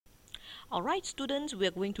Alright students, we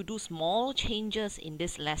are going to do small changes in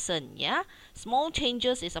this lesson. Yeah, small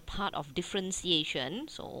changes is a part of differentiation.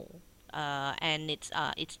 So and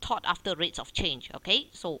it's taught after rates of change. Okay,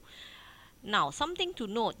 so now something to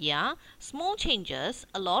note, yeah, small changes,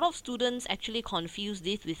 a lot of students actually confuse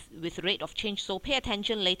this with rate of change, so pay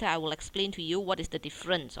attention. Later I will explain to you what is the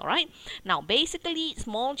difference. All right, now basically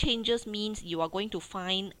small changes means you are going to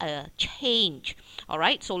find a change. All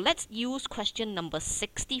right, so let's use question number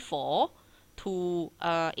 64 to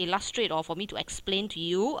illustrate, or for me to explain to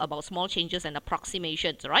you about small changes and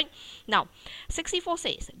approximations. Right, now 64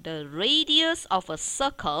 says the radius of a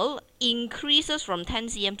circle increases from 10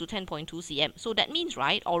 cm to 10.2 cm. So that means,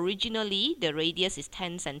 right, originally the radius is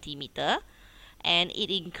 10 centimeter and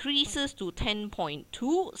it increases to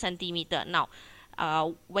 10.2 centimeter. Now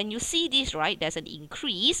when you see this, right, there's an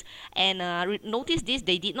increase, and notice this,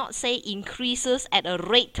 they did not say increases at a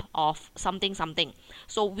rate of something something,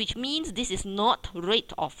 so which means this is not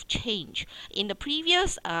rate of change. In the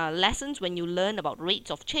previous lessons, when you learn about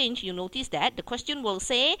rates of change, you notice that the question will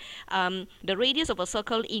say the radius of a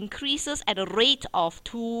circle increases at a rate of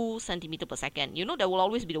 2 centimeter per second. You know, there will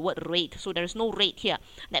always be the word rate, so there is no rate here.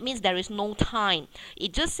 That means there is no time.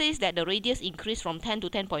 It just says that the radius increased from 10 to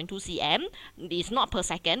 10.2 cm. It's not per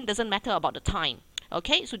second, doesn't matter about the time.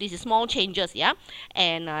 Okay, so this is small changes. Yeah,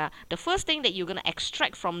 and the first thing that you're going to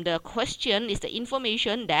extract from the question is the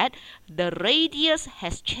information that the radius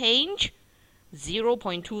has changed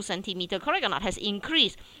 0.2 centimeter, correct or not, has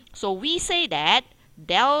increased. So we say that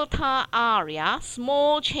delta r, yeah,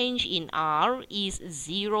 small change in r is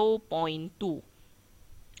 0.2.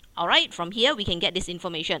 all right, from here we can get this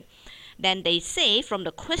information. Then they say from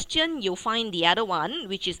the question you'll find the other one,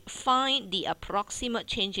 which is find the approximate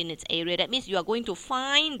change in its area. That means you are going to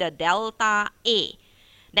find the delta A.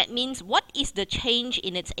 That means what is the change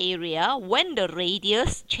in its area when the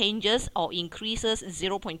radius changes or increases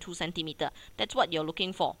 0.2 centimeter. That's what you're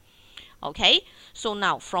looking for. Okay, so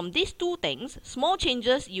now from these two things, small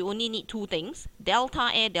changes, you only need two things,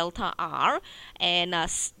 delta A, delta R, and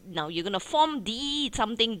now you're going to form d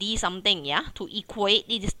something, yeah, to equate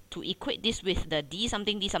this with the d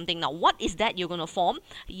something. Now what is that you're going to form?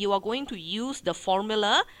 You are going to use the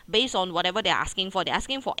formula based on whatever they're asking for. They're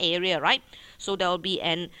asking for area, right? So there will be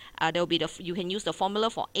you can use the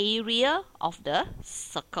formula for area of the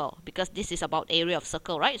circle, because this is about area of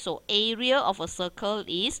circle, right? So area of a circle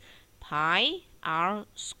is pi r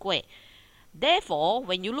square. Therefore,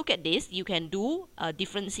 when you look at this, you can do a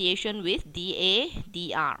differentiation with dA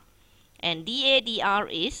dr, and dA dr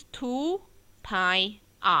is 2 pi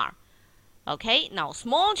r. Okay, now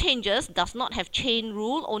small changes does not have chain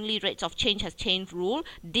rule, only rates of change has chain rule.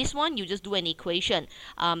 This one you just do an equation.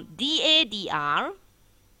 dA dr,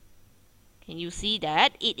 can you see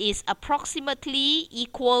that it is approximately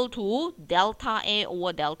equal to delta A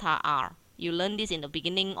over delta R? You learned this in the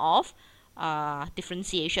beginning of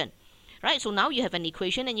differentiation, right? So now you have an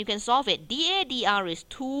equation and you can solve it. dA dr is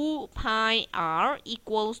 2 pi r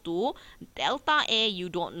equals to delta A, you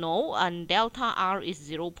don't know, and delta R is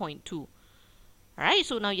 0.2. Alright,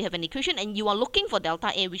 so now you have an equation and you are looking for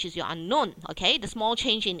delta A, which is your unknown, okay, the small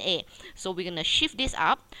change in A. So we're going to shift this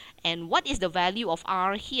up, and what is the value of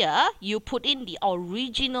R here? You put in the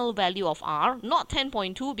original value of R, not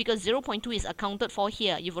 10.2, because 0.2 is accounted for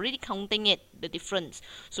here. You've already counting it, the difference.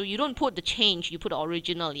 So you don't put the change, you put the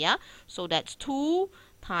original, yeah? So that's 2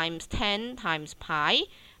 times 10 times pi,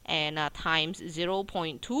 and times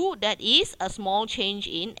 0.2, that is a small change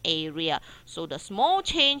in area. So the small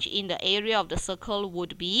change in the area of the circle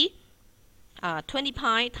would be 20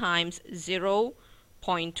 pi times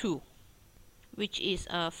 0.2, which is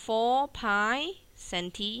 4 pi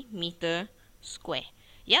centimeter square.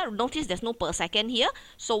 Yeah, notice there's no per second here.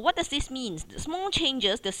 So what does this mean? The small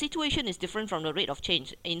changes, the situation is different from the rate of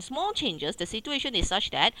change. In small changes, the situation is such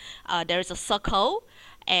that there is a circle,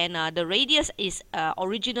 and the radius is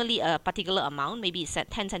originally a particular amount, maybe it's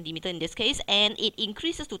at 10 centimeter in this case, and it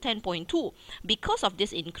increases to 10.2. Because of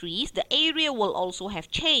this increase, the area will also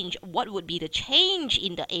have change. What would be the change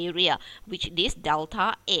in the area? Which is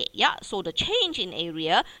delta A. Yeah, so the change in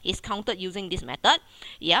area is counted using this method.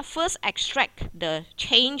 Yeah, first extract the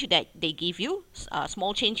change that they give you,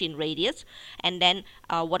 small change in radius, and then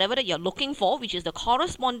whatever that you're looking for, which is the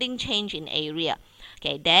corresponding change in area.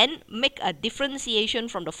 Okay, then make a differentiation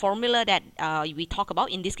from the formula that we talk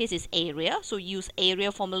about. In this case is area, so use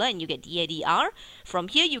area formula and you get dA dr. From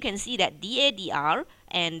here you can see that dA dr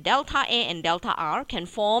and delta A and delta R can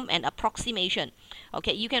form an approximation.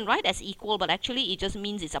 Okay, you can write as equal, but actually it just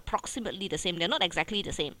means it's approximately the same. They're not exactly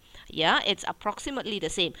the same. Yeah, it's approximately the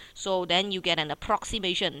same. So then you get an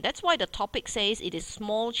approximation. That's why the topic says it is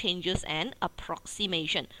small changes and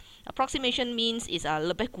approximation. Approximation means it's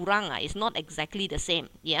lebih kurang, it's not exactly the same.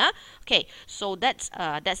 Yeah. Okay, so that's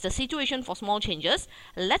the situation for small changes.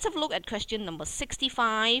 Let's have a look at question number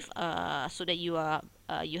 65 so that you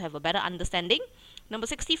have a better understanding. Number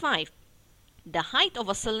 65. The height of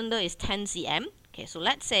a cylinder is 10 cm. Okay, so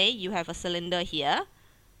let's say you have a cylinder here.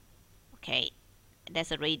 Okay,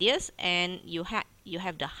 there's a radius, and you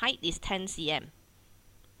have the height is 10 cm.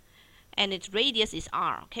 And its radius is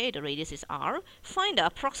r. Okay, the radius is r. Find the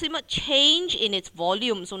approximate change in its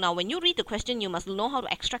volume. So now when you read the question, you must know how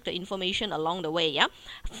to extract the information along the way. Yeah,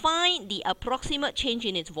 find the approximate change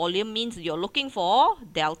in its volume means you're looking for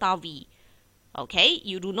delta V. Okay,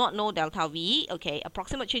 you do not know delta V. Okay,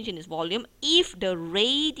 approximate change in its volume if the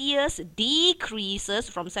radius decreases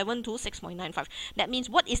from 7 to 6.95. That means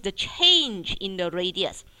what is the change in the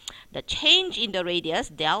radius? The change in the radius,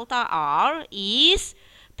 delta R, is,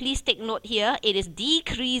 please take note here, it is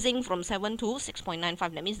decreasing from 7 to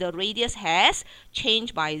 6.95. That means the radius has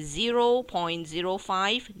changed by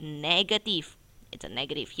 0.05 negative. It's a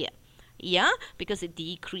negative here. Yeah, because it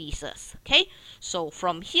decreases. Okay, so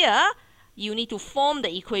from here, you need to form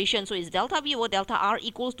the equation. So it's delta V over delta R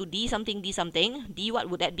equals to d something, d something. D, what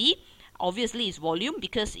would that be? Obviously it's volume,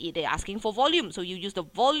 because they're asking for volume. So you use the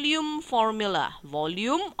volume formula.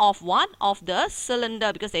 Volume of what? Of the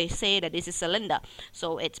cylinder, because they say that this is cylinder.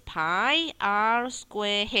 So it's pi r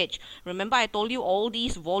square h. Remember I told you all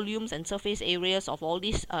these volumes and surface areas of all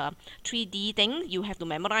these 3D things, you have to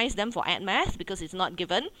memorize them for add math because it's not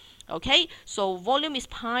given. Okay, so volume is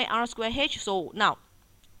pi r square h. So now,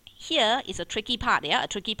 here is a tricky part, yeah, a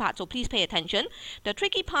tricky part. So please pay attention. The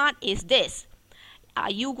tricky part is this.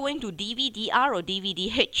 Are you going to dV dr or dV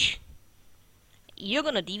dh? You're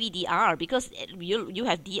gonna dV dr because you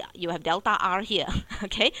have delta r here.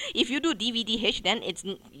 Okay, if you do dV dh, then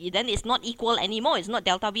it's not equal anymore. It's not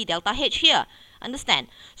delta V delta h here. Understand?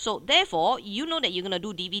 So therefore, you know that you're gonna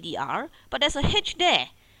do dV dr, but there's a h there.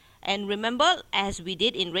 And remember, as we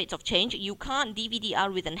did in rates of change, you can't dV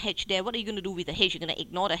dr with an h there. What are you going to do with the h? You're going to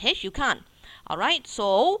ignore the h? You can't. Alright,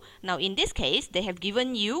 so now in this case, they have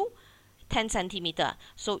given you 10 centimeter.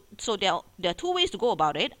 So there are two ways to go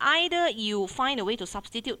about it. Either you find a way to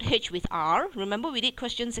substitute h with r. Remember we did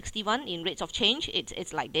question 61 in rates of change.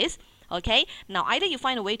 It's like this. Okay, now either you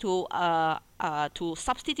find a way to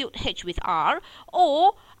substitute h with r,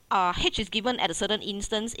 or h is given at a certain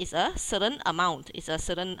instance is a certain amount, is a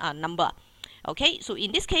certain number. Okay, so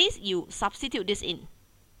in this case, you substitute this in.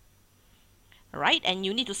 Right, and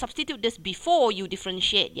you need to substitute this before you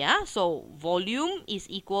differentiate. Yeah, so volume is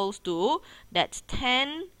equals to, that's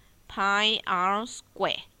 10 pi r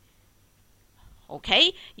square.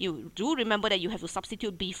 Okay, you do remember that you have to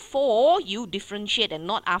substitute before you differentiate and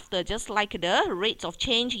not after. Just like the rates of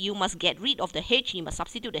change, you must get rid of the h. You must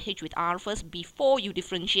substitute the h with r first before you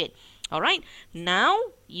differentiate. Alright, now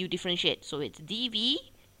you differentiate. So it's dV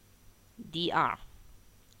dr.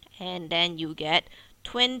 And then you get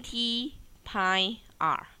 20 pi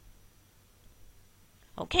r.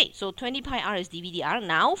 Okay, so 20 pi r is dV dr.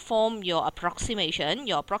 Now form your approximation.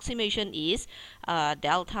 Your approximation is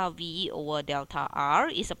delta V over delta R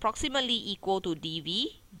is approximately equal to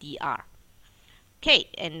dV dr. Okay,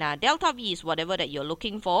 and delta V is whatever that you're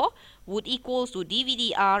looking for. Would equals to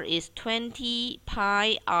dV dr is 20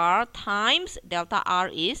 pi r times delta R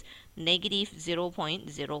is negative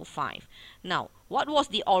 0.05. Now, what was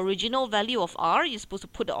the original value of r? You're supposed to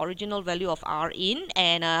put the original value of r in,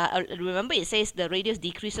 and remember it says the radius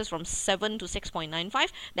decreases from 7 to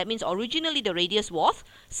 6.95. That means originally the radius was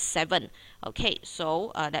 7. Okay,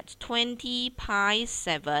 so that's 20 pi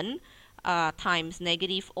 7 times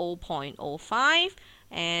negative 0.05,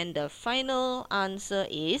 and the final answer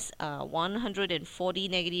is 140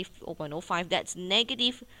 negative 0.05. That's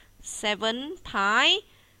negative 7 pi,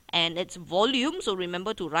 and it's volume, so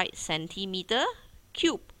remember to write centimeter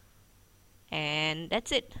cube, and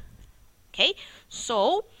that's it. Okay,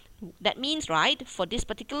 so that means, right, for this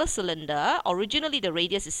particular cylinder, originally the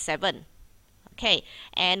radius is 7. Okay,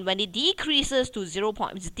 and when it decreases to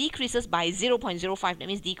decreases by 0.05, that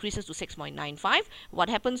means decreases to 6.95. What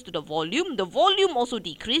happens to the volume? The volume also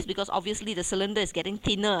decreases because obviously the cylinder is getting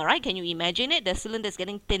thinner, right? Can you imagine it? The cylinder is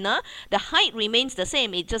getting thinner. The height remains the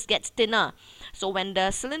same, it just gets thinner. So when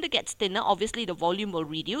the cylinder gets thinner, obviously the volume will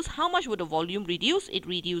reduce. How much would the volume reduce? It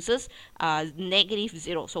reduces negative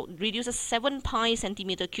 0. So it reduces 7 pi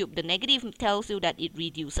centimeter cube. The negative tells you that it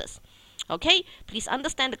reduces. Okay, please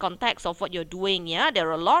understand the context of what you're doing. Yeah, there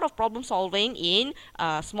are a lot of problem solving in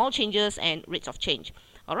small changes and rates of change.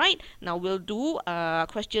 All right, now we'll do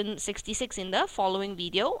question 66 in the following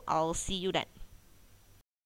video. I'll see you then.